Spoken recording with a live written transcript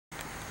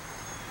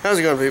How's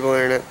it going, people on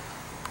the internet?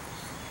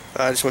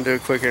 I just want to do a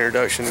quick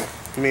introduction.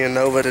 Me and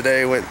Nova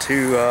today went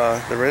to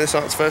the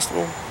Renaissance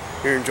Festival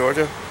here in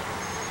Georgia.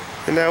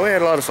 And we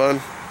had a lot of fun.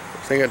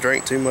 I think I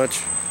drank too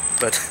much,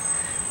 but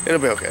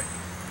it'll be okay.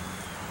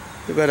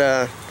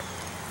 But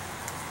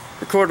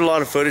recorded a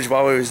lot of footage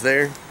while we was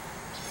there.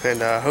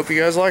 And I hope you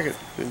guys like it.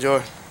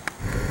 Enjoy.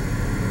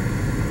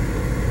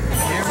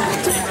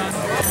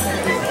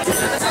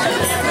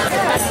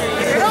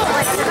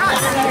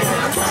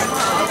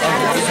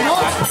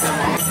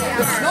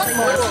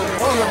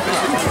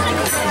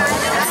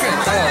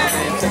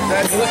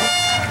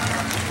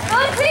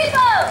 Good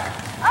people,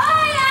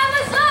 I am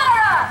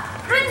Azara,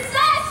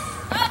 Princess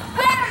of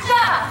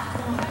Persia.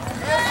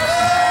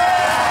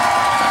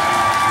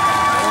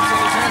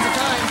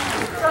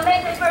 So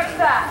make the first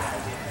pass.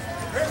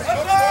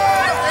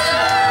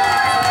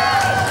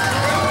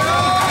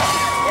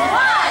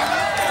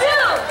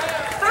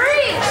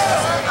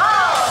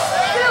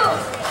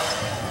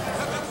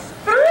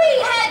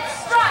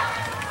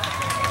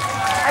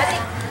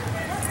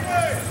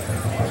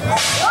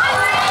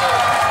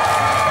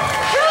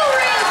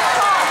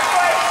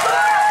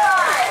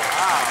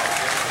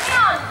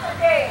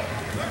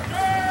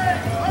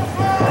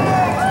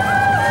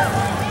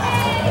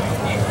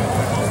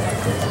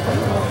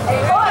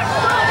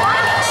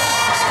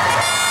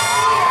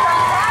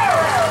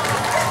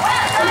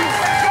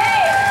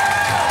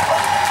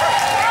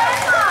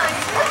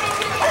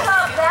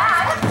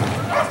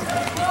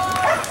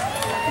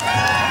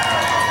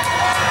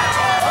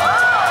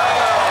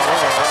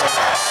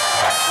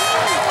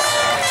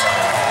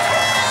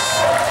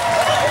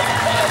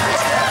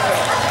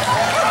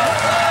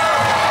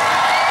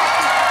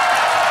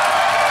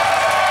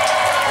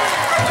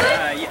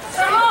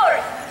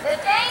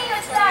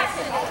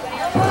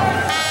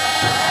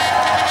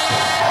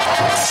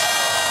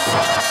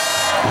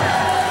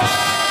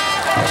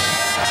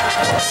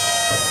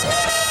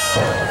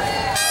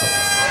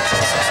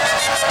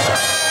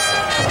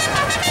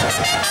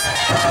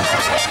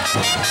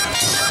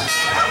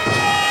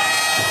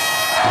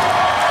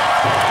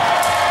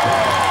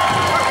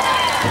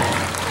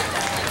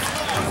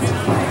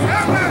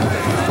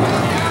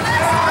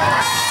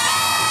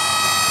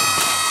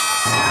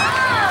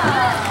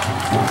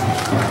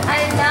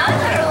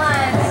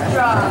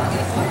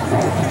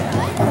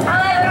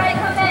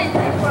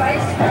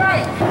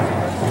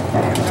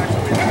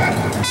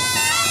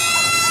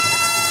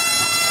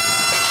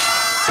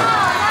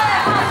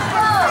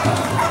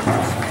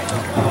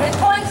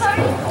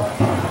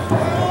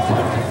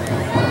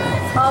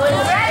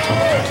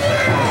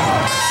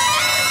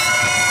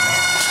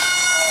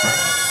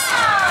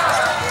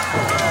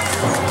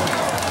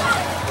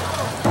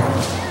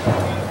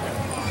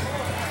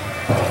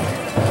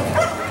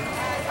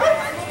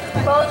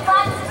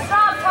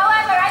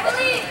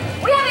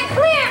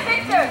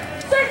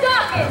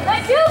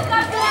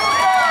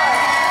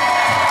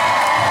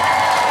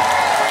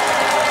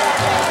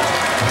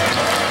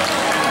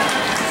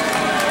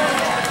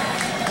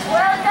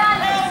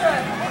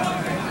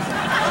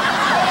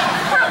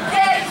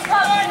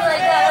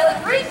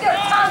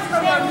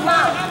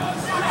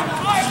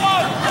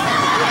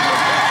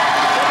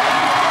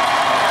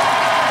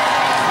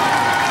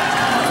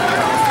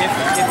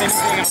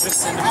 Just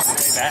send them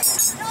straight back.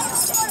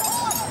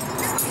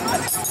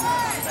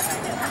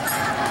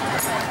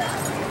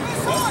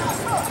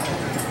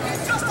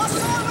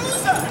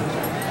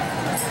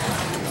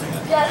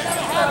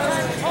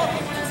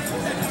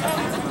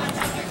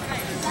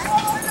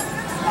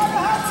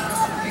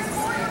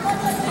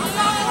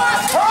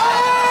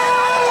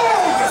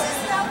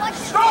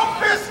 Stop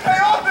this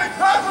chaotic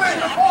battling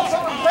before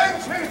someone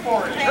thanks me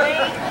for it!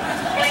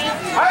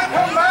 I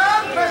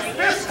command that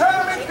this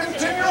tournament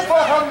continue for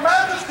Her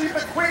Majesty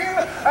the Queen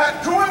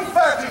at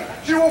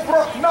 2:30. She will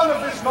brook none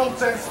of this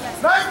nonsense.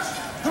 Knights,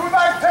 to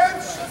thy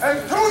tents and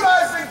to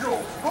thy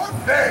vigils.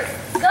 Good day.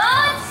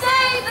 God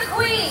save the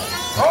Queen.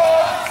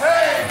 God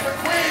save the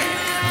Queen.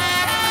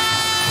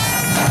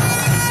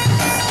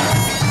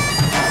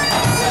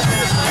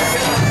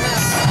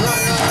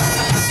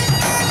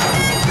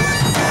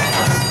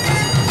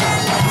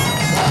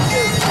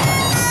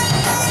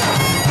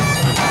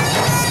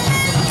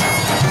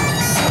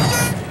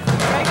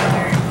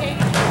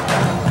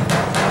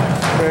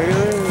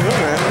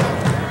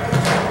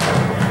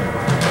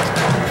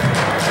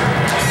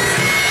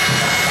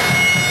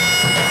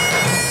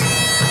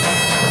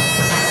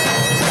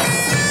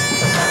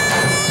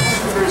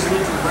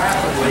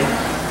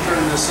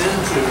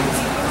 Into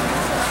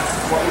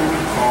what we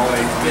would call a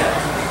get.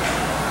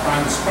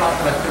 Find the spot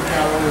that I took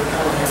out over the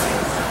forehead.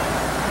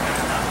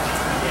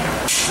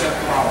 Set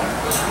bottom.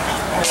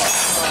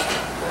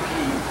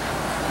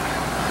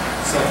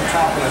 Set the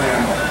top of the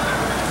handle.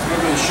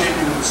 We're going to shape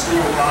it with the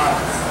steel rod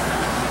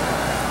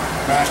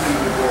back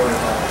into the glory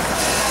hole.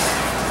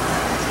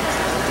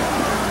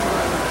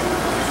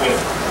 Good.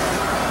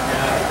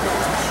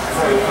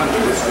 Before you undo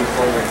this, we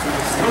forward.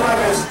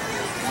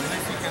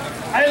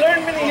 I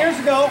learned many years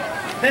ago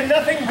that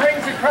nothing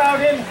brings a crowd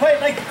in quite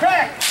like the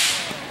crack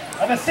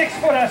of a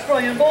 6-foot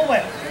Australian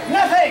bullwhip.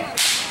 Nothing!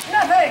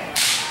 Nothing!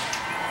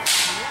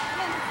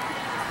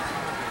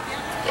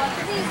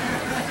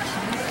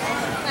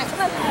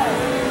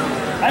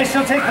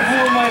 shall take the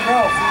blue and white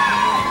rope.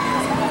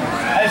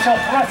 I shall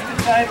thrust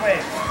it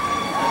sideways.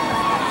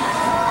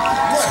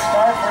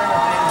 Star for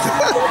entertainment.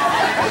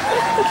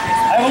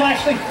 I will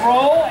actually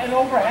throw an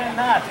overhand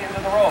knot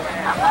into the rope.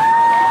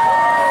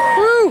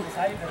 Woo!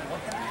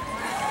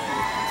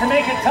 To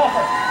make it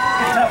tougher,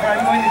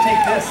 I'm going to take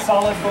this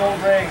solid gold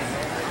ring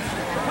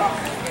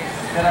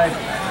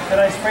that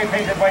I spray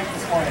painted white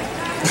this morning.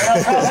 And I'll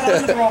drop it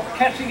onto the rope,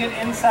 catching it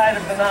inside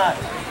of the knot.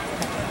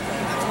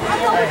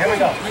 Alright, here we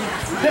go.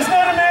 This is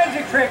not a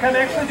magic trick, I'm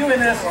actually doing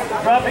this.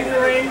 Dropping the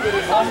ring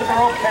onto the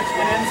rope, catching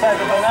it inside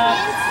of the knot,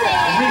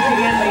 and reaching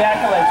in the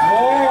accolades.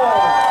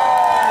 Whoa!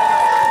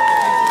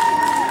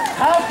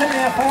 How can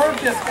they afford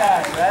this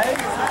guy, right?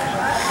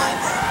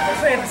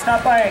 I had to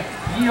stop by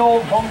ye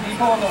old Home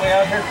Depot on the way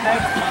out here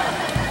tonight.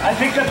 I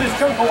picked up this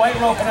chunk of white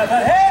rope and I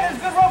thought, hey,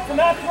 this is a good rope for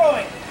not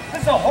throwing.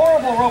 This is a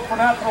horrible rope for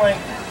not throwing.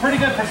 Pretty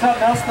good for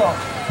something else though.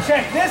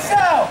 Check this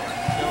out.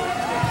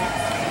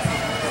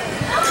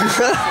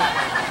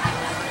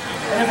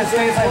 And if it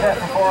stays like that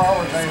for 4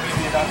 hours, I need to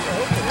be a doctor.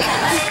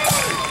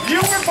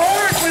 You were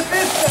bored with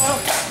this stuff.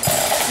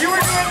 You were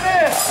doing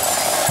this.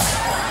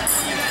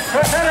 So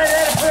I thought I'd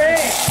add a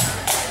parade.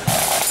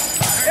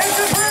 It's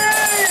a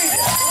parade!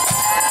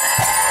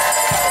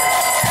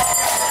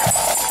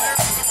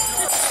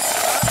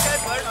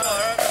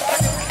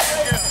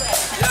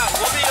 Yeah,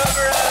 we'll be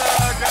over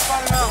at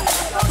Grandfather Mountain.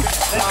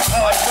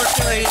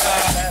 Unfortunately,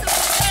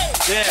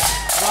 yeah,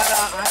 but I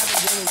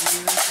haven't been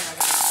in years.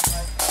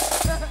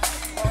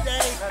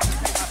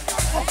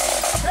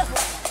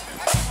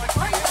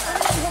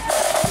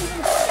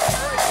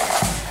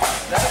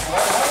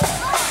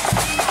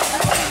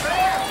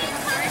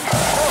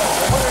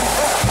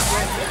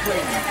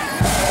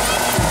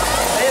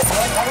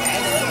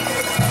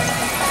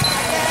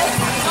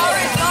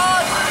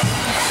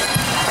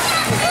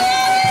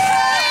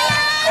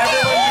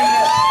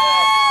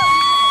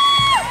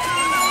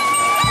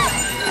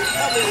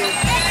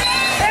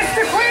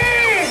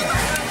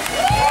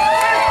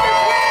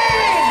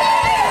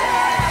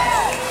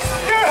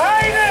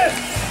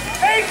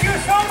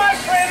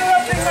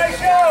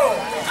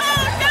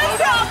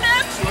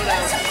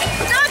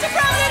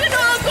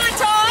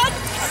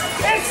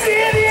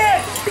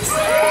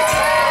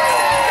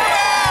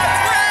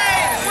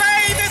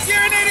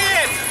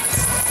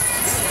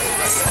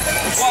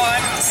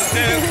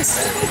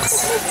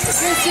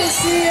 This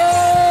is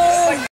the